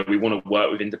willing, we want to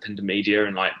work with independent media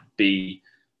and like be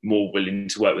more willing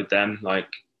to work with them. Like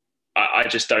I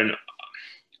just don't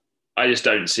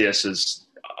see us as.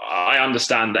 I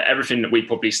understand that everything that we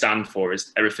probably stand for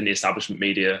is everything the establishment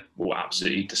media will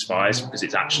absolutely despise because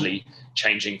it's actually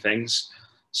changing things.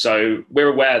 So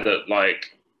we're aware that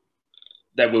like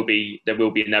there will be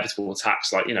inevitable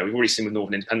attacks. Like we've already seen with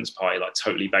Northern Independence Party like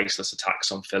totally baseless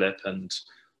attacks on Philip and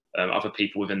other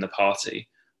people within the party.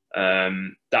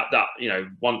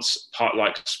 Once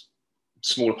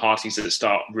smaller parties that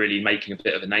start really making a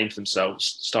bit of a name for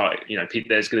themselves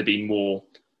there's going to be more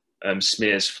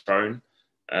smears thrown.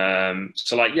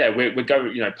 We're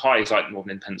going, parties like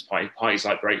Northern Independence Party, parties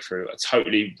like Breakthrough are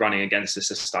totally running against this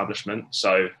establishment.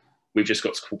 So we've just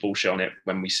got to call bullshit on it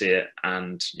when we see it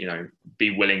and,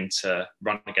 be willing to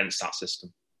run against that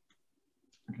system.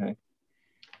 Okay.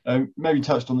 Maybe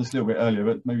touched on this a little bit earlier,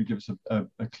 but maybe give us a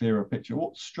clearer picture.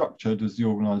 What structure does the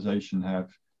organisation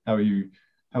have? How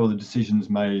are the decisions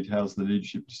made? How's the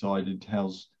leadership decided?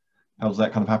 How's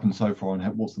that kind of happened so far, and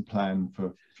what's the plan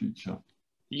for future?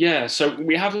 Yeah, so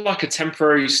we have like a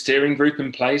temporary steering group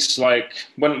in place. Like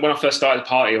when I first started the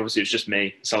party, obviously it was just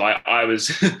me. So like I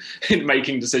was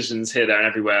making decisions here, there, and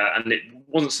everywhere, and it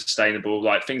wasn't sustainable.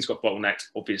 Like things got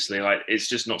bottlenecked, obviously. Like it's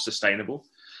just not sustainable.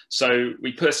 So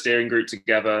we put a steering group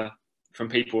together from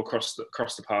people across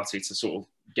the party to sort of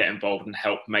get involved and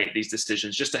help make these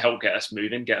decisions, just to help get us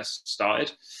moving, get us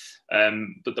started.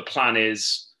 But the plan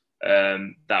is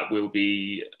that we'll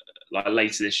be. Like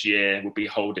later this year, we'll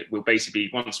basically,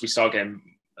 once we start getting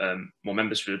more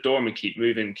members through the door and we keep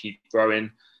moving, keep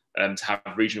growing, to have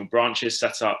regional branches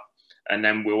set up. And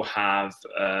then we'll have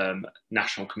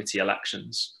national committee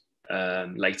elections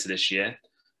later this year.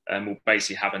 And we'll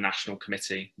basically have a national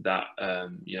committee that,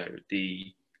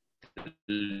 the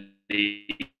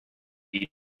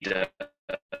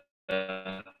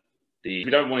we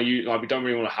don't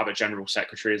really want to have a general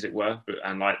secretary, as it were,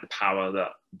 and like the power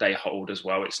that they hold as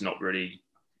well. It's not really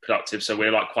productive. So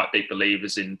we're like quite big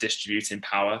believers in distributing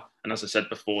power. And as I said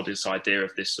before, this idea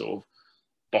of this sort of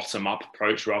bottom up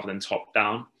approach rather than top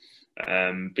down.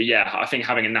 But yeah, I think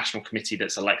having a national committee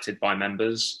that's elected by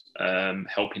members,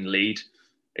 helping lead,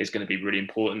 is going to be really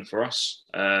important for us.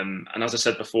 And as I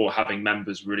said before, having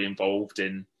members really involved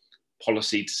in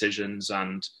policy decisions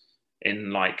and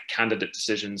in like candidate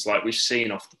decisions, like we've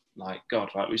seen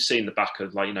we've seen the back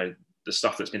of the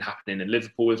stuff that's been happening in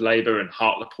Liverpool with Labour and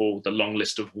Hartlepool, the long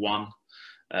list of one.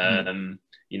 We're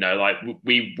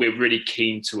really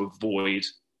keen to avoid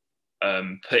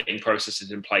putting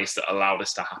processes in place that allow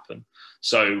this to happen.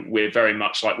 So we're very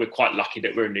much we're quite lucky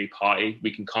that we're a new party.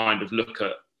 We can kind of look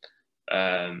at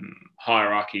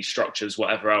hierarchy, structures,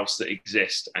 whatever else that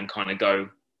exist, and kind of go,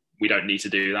 we don't need to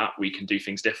do that. We can do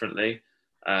things differently,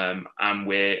 and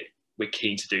we're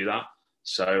keen to do that.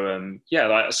 So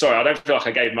sorry, I don't feel like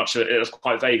I gave much. It was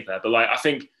quite vague there, but I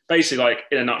think basically,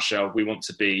 in a nutshell, we want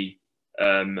to be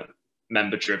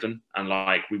member driven, and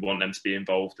we want them to be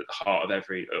involved at the heart of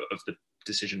the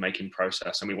decision making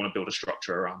process, and we want to build a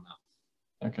structure around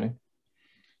that. Okay.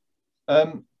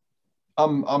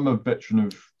 I'm a veteran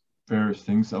of various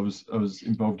things. I was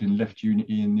involved in Left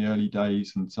Unity in the early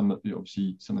days, and some of the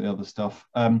other stuff.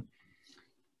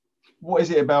 What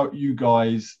is it about you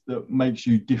guys that makes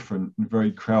you different in a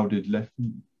very crowded left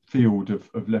field of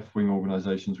left-wing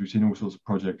organisations? We've seen all sorts of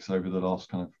projects over the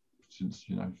last since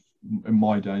in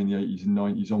my day in the 80s and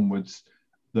 90s onwards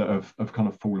that have kind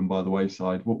of fallen by the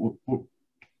wayside. What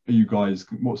are you guys?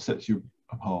 What sets you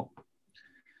apart?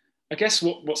 I guess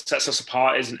what sets us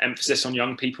apart is an emphasis on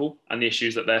young people and the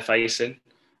issues that they're facing.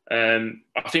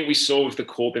 I think we saw with the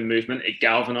Corbyn movement, it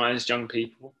galvanised young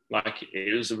people.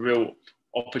 It was a real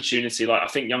opportunity. I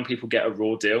think young people get a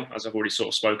raw deal, as I've already sort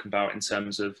of spoken about, in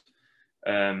terms of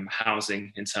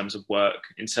housing, in terms of work,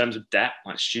 in terms of debt,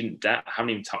 student debt. I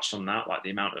haven't even touched on that, the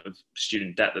amount of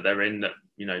student debt that they're in, that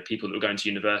people that were going to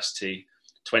university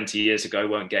 20 years ago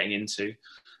weren't getting into.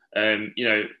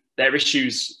 Their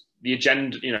issues, the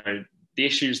agenda, the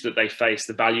issues that they face,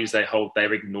 the values they hold,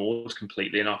 they're ignored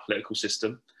completely in our political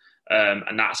system,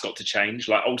 and that's got to change.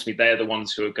 Ultimately, they're the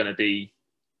ones who are going to be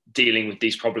dealing with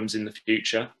these problems in the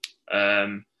future.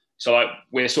 So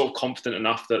we're sort of confident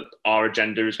enough that our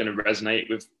agenda is going to resonate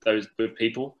with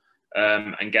people,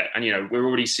 and we're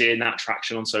already seeing that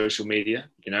traction on social media.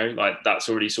 That's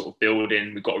already sort of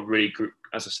building. We've got a really group,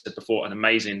 as I said before, an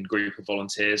amazing group of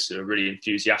volunteers who are really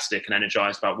enthusiastic and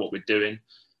energized about what we're doing.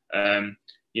 And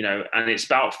it's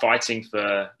about fighting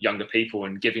for younger people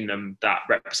and giving them that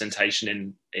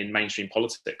representation in mainstream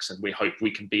politics. And we hope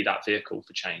we can be that vehicle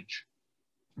for change.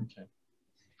 Okay.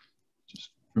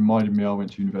 Just reminded me, I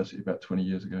went to university about 20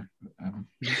 years ago.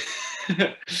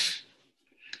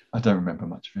 I don't remember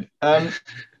much of it.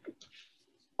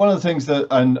 One of the things that,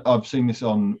 and I've seen this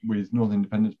on with Northern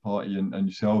Independence Party and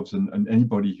yourselves and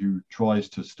anybody who tries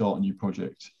to start a new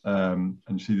project, and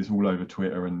you see this all over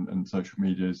Twitter and social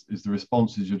media, is the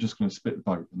response is you're just going to split the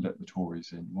vote and let the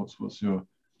Tories in. What's your,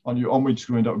 aren't we just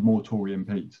going to end up with more Tory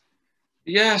MPs?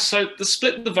 Yeah, so the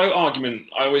split the vote argument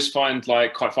I always find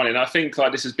quite funny, and I think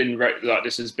this has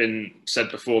been said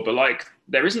before, but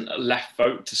there isn't a left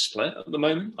vote to split at the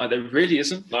moment. There really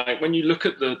isn't. When you look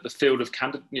at the field of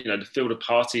the field of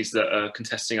parties that are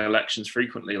contesting elections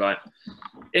frequently,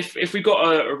 if we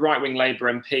got a right wing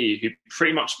Labour MP who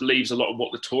pretty much believes a lot of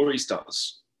what the Tories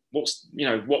does,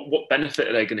 what benefit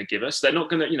are they going to give us? They're not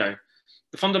going to.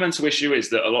 The fundamental issue is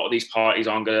that a lot of these parties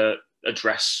aren't going to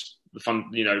address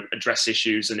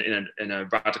issues in a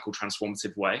radical,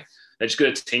 transformative way. They're just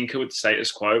going to tinker with the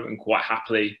status quo and quite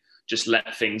happily just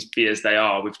let things be as they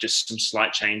are with just some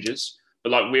slight changes.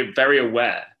 But we're very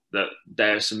aware that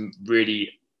there are some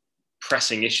really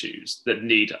pressing issues that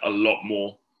need a lot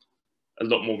more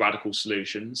radical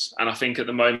solutions. And I think at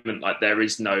the moment, there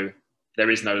is no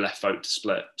left vote to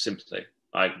split. Simply,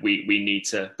 we need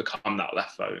to become that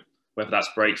left vote. Whether that's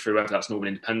Breakthrough, whether that's Northern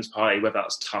Independence Party, whether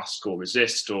that's Tusk or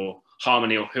Resist or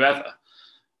Harmony or whoever,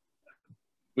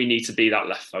 we need to be that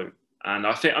left vote, and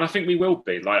I think we will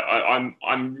be.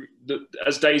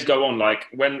 As days go on,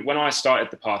 when I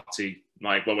started the party,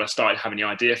 when I started having the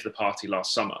idea for the party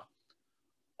last summer,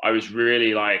 I was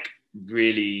really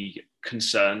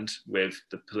concerned with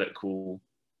the political,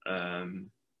 the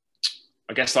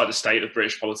state of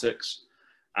British politics,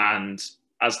 and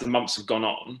as the months have gone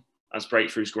on, as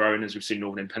Breakthrough's grown, as we've seen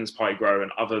Northern Independence Party grow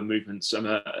and other movements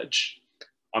emerge,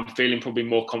 I'm feeling probably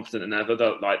more confident than ever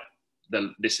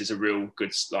that this is a real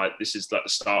good, this is the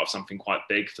start of something quite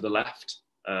big for the left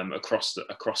across the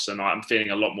night. I'm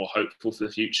feeling a lot more hopeful for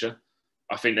the future.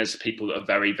 I think there's people that are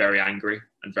very, very angry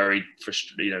and very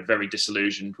frustrated, very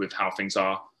disillusioned with how things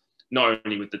are, not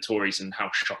only with the Tories and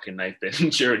how shocking they've been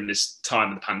during this time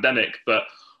of the pandemic, but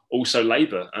also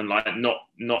Labour, and like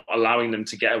not allowing them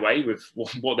to get away with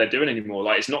what they're doing anymore.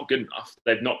 Like, it's not good enough.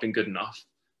 They've not been good enough,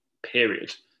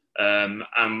 period. And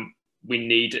we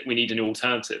need an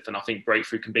alternative, and I think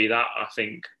Breakthrough can be that. I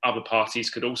think other parties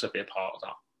could also be a part of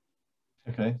that.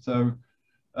 Okay, so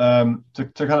to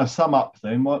kind of sum up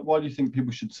then, why do you think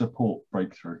people should support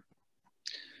Breakthrough?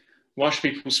 Why should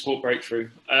people support Breakthrough?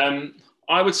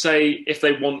 I would say if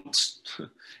they want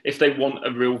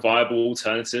a real viable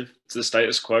alternative to the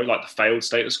status quo, like the failed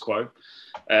status quo,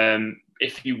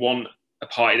 if you want a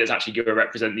party that's actually going to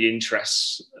represent the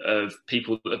interests of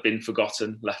people that have been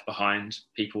forgotten, left behind,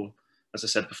 people, as I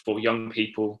said before, young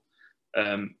people,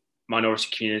 minority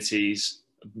communities,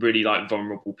 really like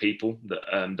vulnerable people that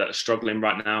are struggling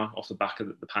right now off the back of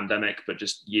the pandemic, but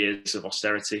just years of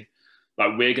austerity.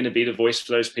 Like, we're going to be the voice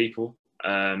for those people.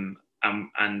 And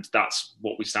that's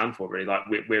what we stand for, really. Like,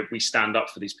 we stand up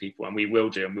for these people, and we will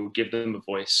do, and we will give them a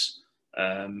voice,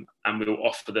 and we will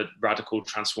offer the radical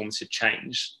transformative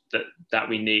change that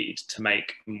we need to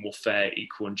make a more fair,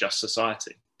 equal and just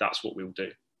society. That's what we will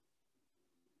do.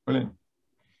 Brilliant.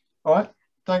 All right.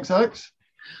 Thanks, Alex.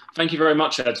 Thank you very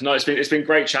much, Ed. No, it's been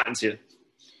great chatting to you.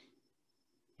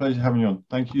 Pleasure having you on.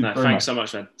 Thank you very much. Thanks so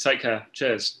much, man. Take care.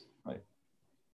 Cheers.